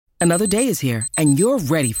Another day is here, and you're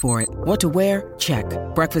ready for it. What to wear? Check.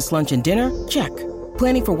 Breakfast, lunch, and dinner? Check.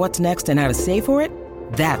 Planning for what's next and how to save for it?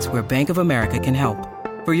 That's where Bank of America can help.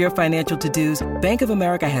 For your financial to-dos, Bank of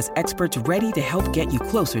America has experts ready to help get you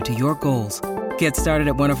closer to your goals. Get started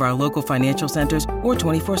at one of our local financial centers or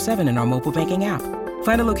 24/7 in our mobile banking app.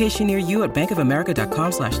 Find a location near you at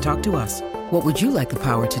bankofamerica.com/talktous. What would you like the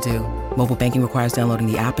power to do? Mobile banking requires downloading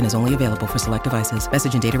the app and is only available for select devices.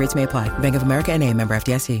 Message and data rates may apply. Bank of America N.A., member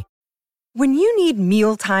FDIC. When you need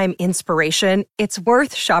mealtime inspiration, it's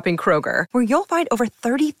worth shopping Kroger, where you'll find over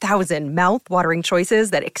 30,000 mouth-watering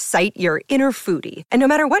choices that excite your inner foodie. And no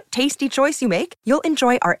matter what tasty choice you make, you'll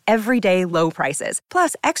enjoy our everyday low prices,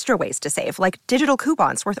 plus extra ways to save, like digital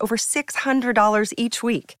coupons worth over $600 each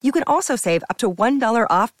week. You can also save up to $1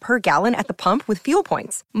 off per gallon at the pump with fuel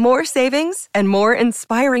points. More savings and more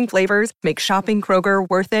inspiring flavors make shopping Kroger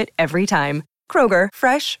worth it every time. Kroger,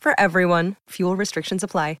 fresh for everyone. Fuel restrictions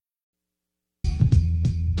apply.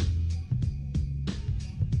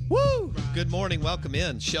 Woo! Good morning. Welcome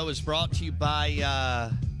in. Show is brought to you by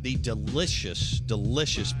the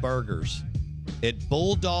delicious burgers at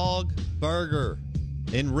Bulldog Burger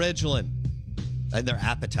in Ridgeland. And their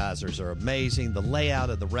appetizers are amazing. The layout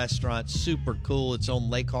of the restaurant, super cool. It's on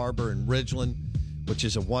Lake Harbor in Ridgeland, which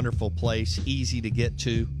is a wonderful place, easy to get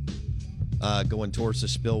to, going towards the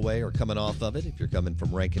spillway or coming off of it if you're coming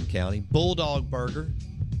from Rankin County. Bulldog Burger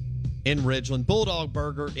in Ridgeland. Bulldog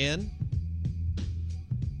Burger in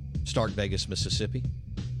Stark Vegas, Mississippi,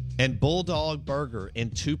 and Bulldog Burger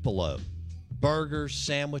in Tupelo. Burgers,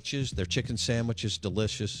 sandwiches, their chicken sandwiches,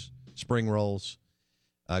 delicious. Spring rolls,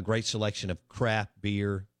 great selection of craft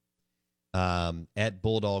beer at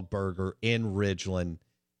Bulldog Burger in Ridgeland,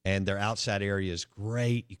 and their outside area is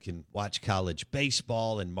great. You can watch college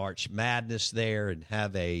baseball and March Madness there and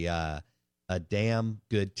have a damn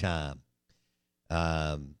good time.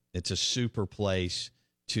 It's a super place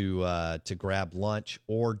to grab lunch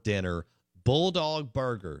or dinner. Bulldog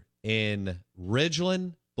Burger in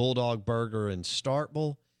Ridgeland, Bulldog Burger in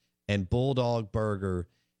Starkville, and Bulldog Burger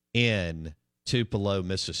in Tupelo,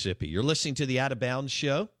 Mississippi. You're listening to the Out of Bounds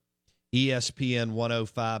Show, ESPN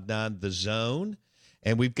 105.9 The Zone,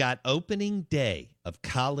 and we've got opening day of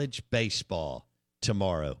college baseball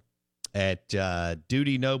tomorrow at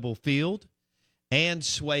Dudy Noble Field and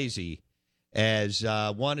Swayze, as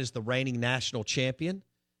one is the reigning national champion,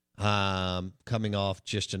 coming off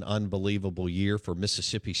just an unbelievable year for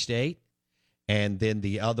Mississippi State. And then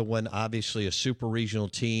the other one, obviously a super regional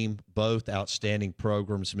team, both outstanding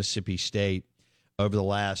programs. Mississippi State, over the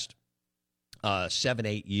last 7,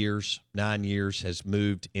 8 years, 9 years, has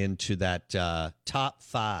moved into that top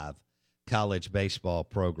 5 college baseball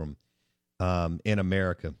program in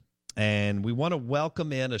America. And we want to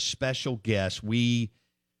welcome in a special guest. We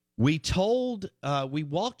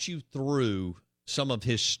walked you through some of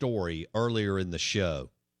his story earlier in the show.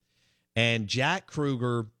 And Jack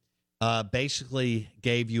Kruger basically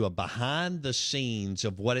gave you a behind the scenes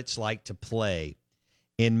of what it's like to play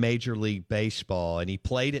in Major League Baseball. And he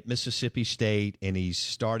played at Mississippi State, and he's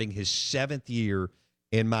starting his 7th year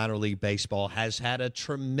in minor league baseball, has had a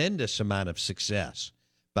tremendous amount of success,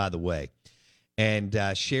 by the way, and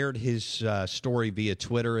shared his story via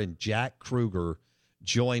Twitter. And Jack Kruger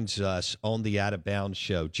joins us on the Out of Bounds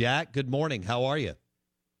Show. Jack, good morning. How are you?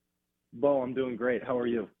 Bo, I'm doing great. How are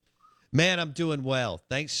you? Man, I'm doing well.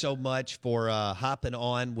 Thanks so much for hopping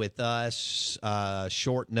on with us,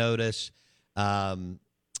 short notice. I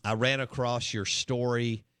ran across your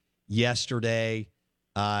story yesterday.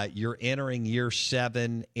 You're entering year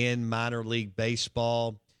 7 in minor league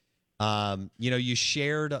baseball. You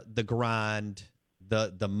shared the grind.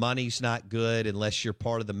 The money's not good unless you're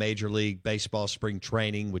part of the Major League Baseball spring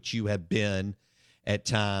training, which you have been at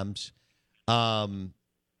times.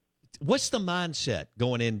 What's the mindset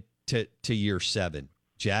going into year 7,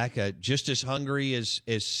 Jack? Just as hungry as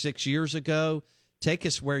 6 years ago? Take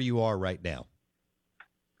us where you are right now.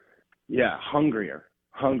 Yeah, hungrier,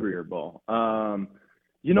 Bo.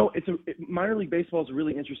 Minor league baseball is a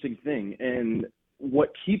really interesting thing, and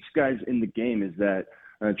what keeps guys in the game is that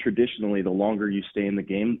traditionally, the longer you stay in the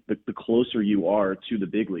game, the closer you are to the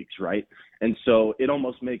big leagues, right? And so it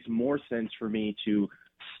almost makes more sense for me to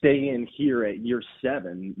stay in here at year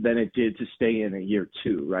 7 than it did to stay in at year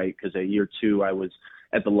 2, right? Because at year 2, I was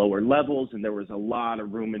at the lower levels, and there was a lot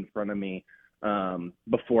of room in front of me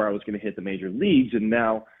before I was going to hit the major leagues, and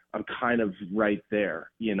now I'm kind of right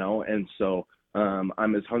there, And so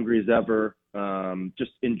I'm as hungry as ever,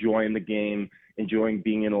 just enjoying the game, enjoying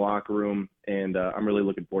being in the locker room, and I'm really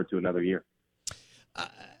looking forward to another year.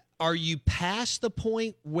 Are you past the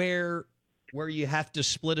point where where you have to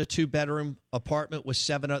split a 2-bedroom apartment with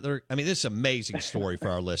 7 other? I mean, this is an amazing story for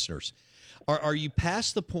our listeners. Are you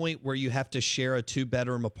past the point where you have to share a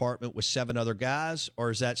 2-bedroom apartment with 7 other guys, or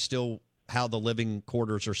is that still how the living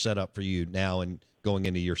quarters are set up for you now and going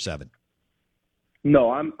into year 7?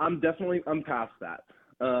 No, I'm past that,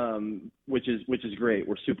 which is great.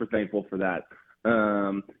 We're super thankful for that.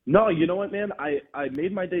 No, you know what, man? I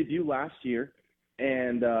made my debut last year,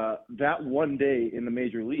 and that one day in the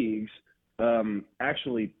major leagues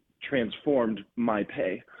actually transformed my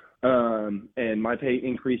pay, and my pay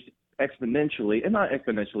increased exponentially, and not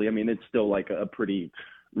exponentially. I mean, it's still like a pretty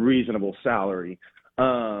reasonable salary,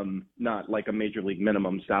 not like a major league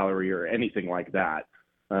minimum salary or anything like that.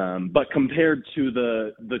 But compared to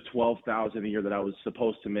the $12,000 a year that I was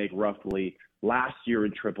supposed to make roughly last year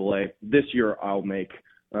in AAA, this year I'll make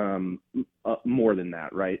more than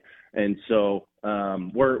that, right? And so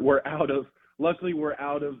we're out of. Luckily, we're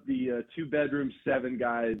out of the 2-bedroom 7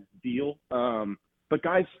 guys deal. But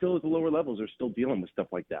guys still at the lower levels are still dealing with stuff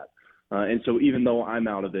like that. And so even though I'm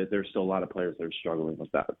out of it, there's still a lot of players that are struggling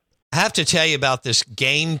with that. I have to tell you about this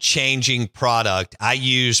game-changing product I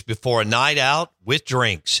use before a night out with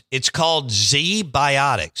drinks. It's called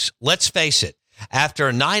Z-Biotics. Let's face it, after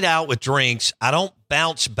a night out with drinks, I don't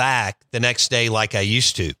bounce back the next day like I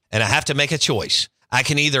used to, and I have to make a choice. I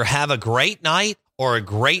can either have a great night or a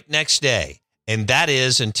great next day, and that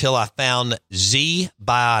is until I found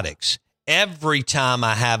Z-Biotics. Every time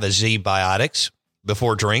I have a Z-Biotics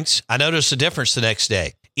before drinks, I notice a difference the next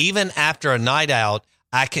day. Even after a night out,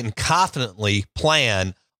 I can confidently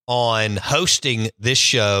plan on hosting this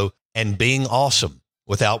show and being awesome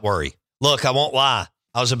without worry. Look, I won't lie.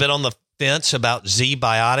 I was a bit on the fence about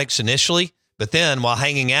Z-Biotics initially, but then while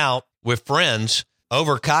hanging out with friends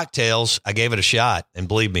over cocktails, I gave it a shot. And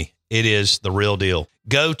believe me, it is the real deal.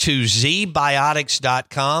 Go to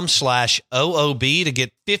zbiotics.com/OOB to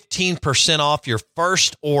get 15% off your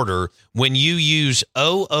first order when you use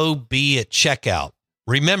OOB at checkout.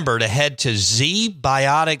 Remember to head to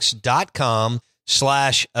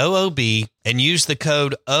zbiotics.com/OOB and use the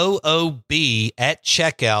code OOB at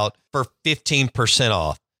checkout for 15%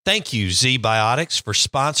 off. Thank you, Z-Biotics, for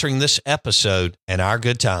sponsoring this episode and our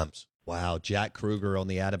good times. Wow, Jack Kruger on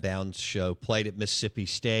the Out of Bounds show, played at Mississippi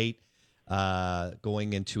State,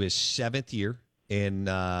 going into his 7th year in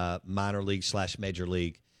minor league / major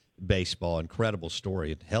league baseball. Incredible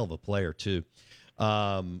story. And hell of a player, too.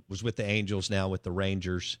 Was with the Angels, now with the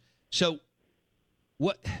Rangers. So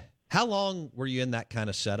how long were you in that kind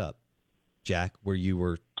of setup, Jack, where you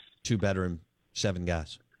were 2-bedroom, 7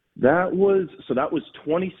 guys? That was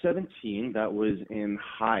 2017. That was in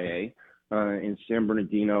high A, in San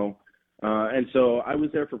Bernardino. And so I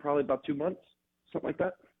was there for probably about 2 months, something like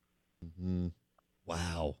that. Mm-hmm.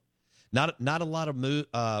 Wow. Not a lot of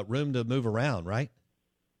room to move around, right?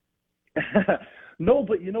 No,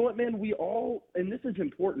 but you know what, man? We all, and this is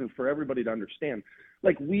important for everybody to understand,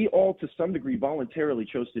 like we all to some degree voluntarily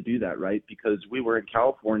chose to do that, right? Because we were in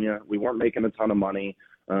California. We weren't making a ton of money.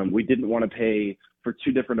 We didn't want to pay for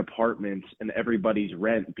 2 different apartments and everybody's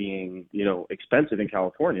rent being, expensive in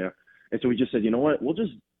California. And so we just said, you know what, we'll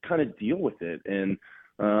just kind of deal with it. And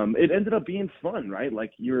it ended up being fun, right?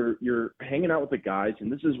 Like you're hanging out with the guys.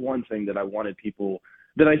 And this is one thing that I wanted people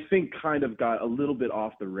that I think kind of got a little bit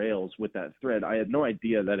off the rails with that thread. I had no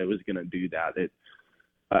idea that it was going to do that. It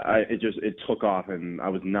took off, and I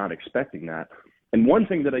was not expecting that. And one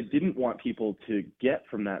thing that I didn't want people to get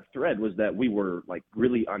from that thread was that we were like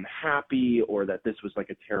really unhappy or that this was like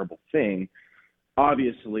a terrible thing.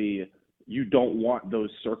 Obviously, you don't want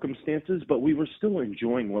those circumstances, but we were still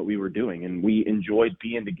enjoying what we were doing, and we enjoyed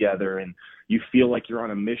being together, and you feel like you're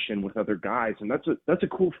on a mission with other guys, and that's a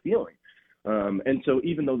cool feeling. And so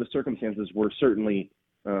even though the circumstances were certainly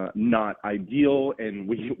not ideal, and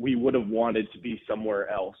we would have wanted to be somewhere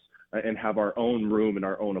else and have our own room and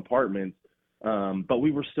our own apartment, but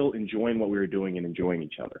we were still enjoying what we were doing and enjoying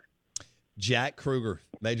each other. Jack Kruger,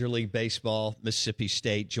 Major League Baseball, Mississippi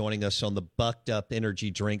State, joining us on the Bucked Up Energy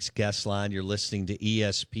Drinks guest line. You're listening to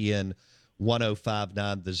ESPN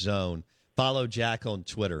 105.9 The Zone. Follow Jack on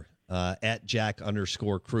Twitter, at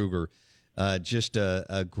Jack_Kruger. Just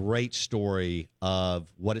a great story of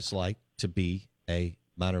what it's like to be a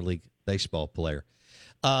minor league baseball player.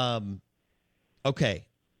 Okay.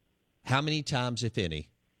 How many times, if any,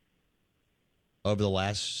 over the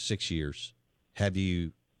last 6 years have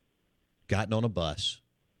you gotten on a bus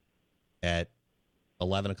at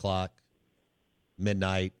 11 o'clock,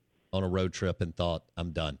 midnight on a road trip and thought,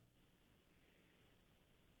 I'm done?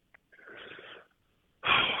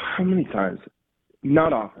 How many times?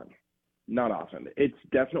 Not often. It's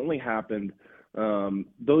definitely happened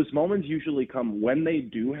Those moments usually come when they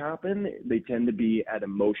do happen. They tend to be at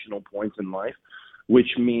emotional points in life, which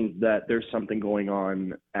means that there's something going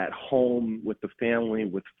on at home with the family,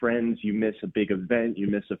 with friends. You miss a big event, you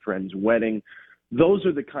miss a friend's wedding. Those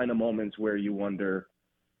are the kind of moments where you wonder,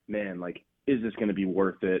 man, like, is this going to be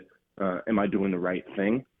worth it? Am I doing the right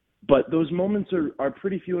thing? But those moments are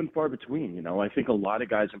pretty few and far between. You know, I think a lot of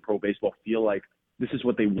guys in pro baseball feel like this is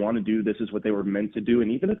what they want to do. This is what they were meant to do.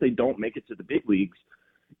 And even if they don't make it to the big leagues,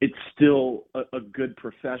 it's still a good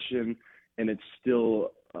profession, and it's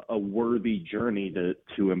still a worthy journey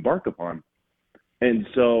to embark upon. And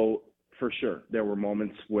so, for sure, there were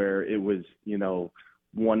moments where it was,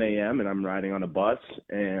 1 a.m. and I'm riding on a bus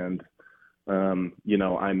and,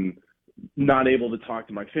 I'm not able to talk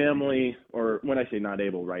to my family, or when I say not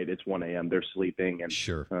able, right, it's 1 a.m., they're sleeping, and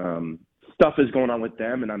sure. Stuff is going on with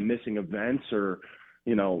them, and I'm missing events or,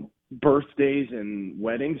 birthdays and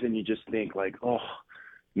weddings, and you just think like, oh,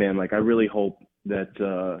 man, like I really hope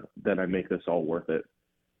that I make this all worth it.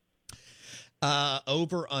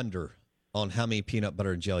 Over under on how many peanut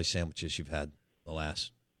butter and jelly sandwiches you've had the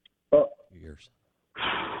last few years.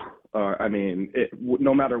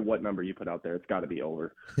 No matter what number you put out there, it's got to be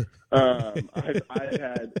over.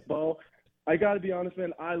 I got to be honest,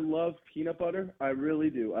 man, I love peanut butter. I really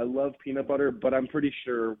do. I love peanut butter, but I'm pretty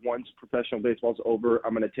sure once professional baseball's over,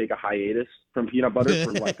 I'm going to take a hiatus from peanut butter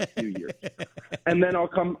for like a few years. And then I'll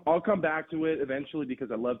come back to it eventually because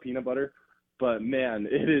I love peanut butter. But man,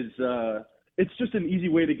 it is it's just an easy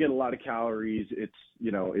way to get a lot of calories. It's,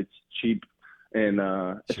 it's cheap. And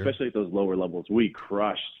sure. Especially at those lower levels, we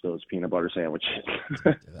crushed those peanut butter sandwiches.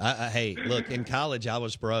 Hey, look, in college, I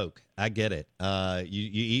was broke. I get it. You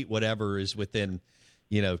eat whatever is within,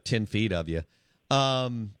 10 feet of you.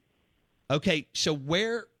 Okay,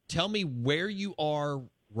 so tell me where you are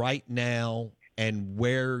right now and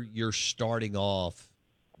where you're starting off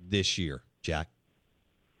this year, Jack.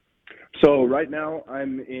 So right now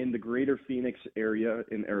I'm in the greater Phoenix area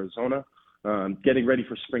in Arizona. Getting ready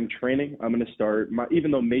for spring training. I'm going to start even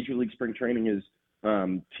though Major League Spring Training is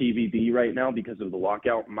TBD right now because of the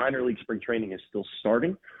lockout, minor league spring training is still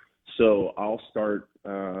starting. So I'll start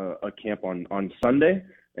a camp on Sunday,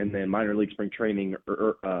 and then minor league spring training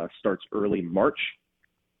starts early March.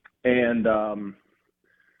 And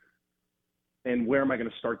where am I going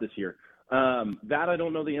to start this year? That I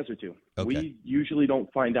don't know the answer to. Okay. We usually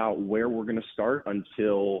don't find out where we're going to start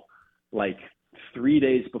until like 3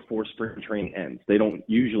 days before spring training ends. They don't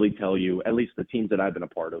usually tell you, at least the teams that I've been a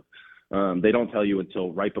part of, they don't tell you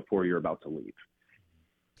until right before you're about to leave.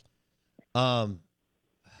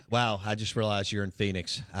 Wow, I just realized you're in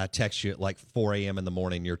Phoenix. I text you at like 4 a.m. in the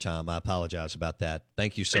morning your time. I apologize about that.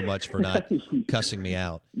 Thank you so much for not cussing me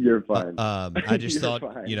out. You're fine. I just thought,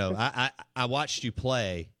 fine. I watched you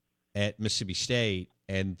play at Mississippi State,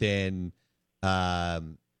 and then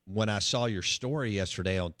when I saw your story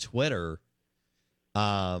yesterday on Twitter,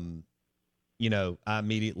 I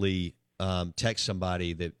immediately text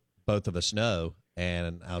somebody that both of us know,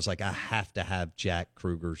 and I was like, I have to have Jack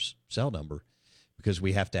Kruger's cell number because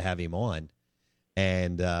we have to have him on.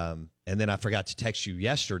 And then I forgot to text you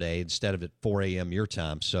yesterday instead of at 4 a.m. your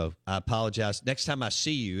time. So I apologize. Next time I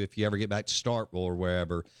see you, if you ever get back to Starkville or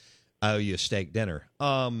wherever, I owe you a steak dinner.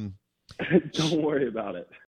 Don't worry about it.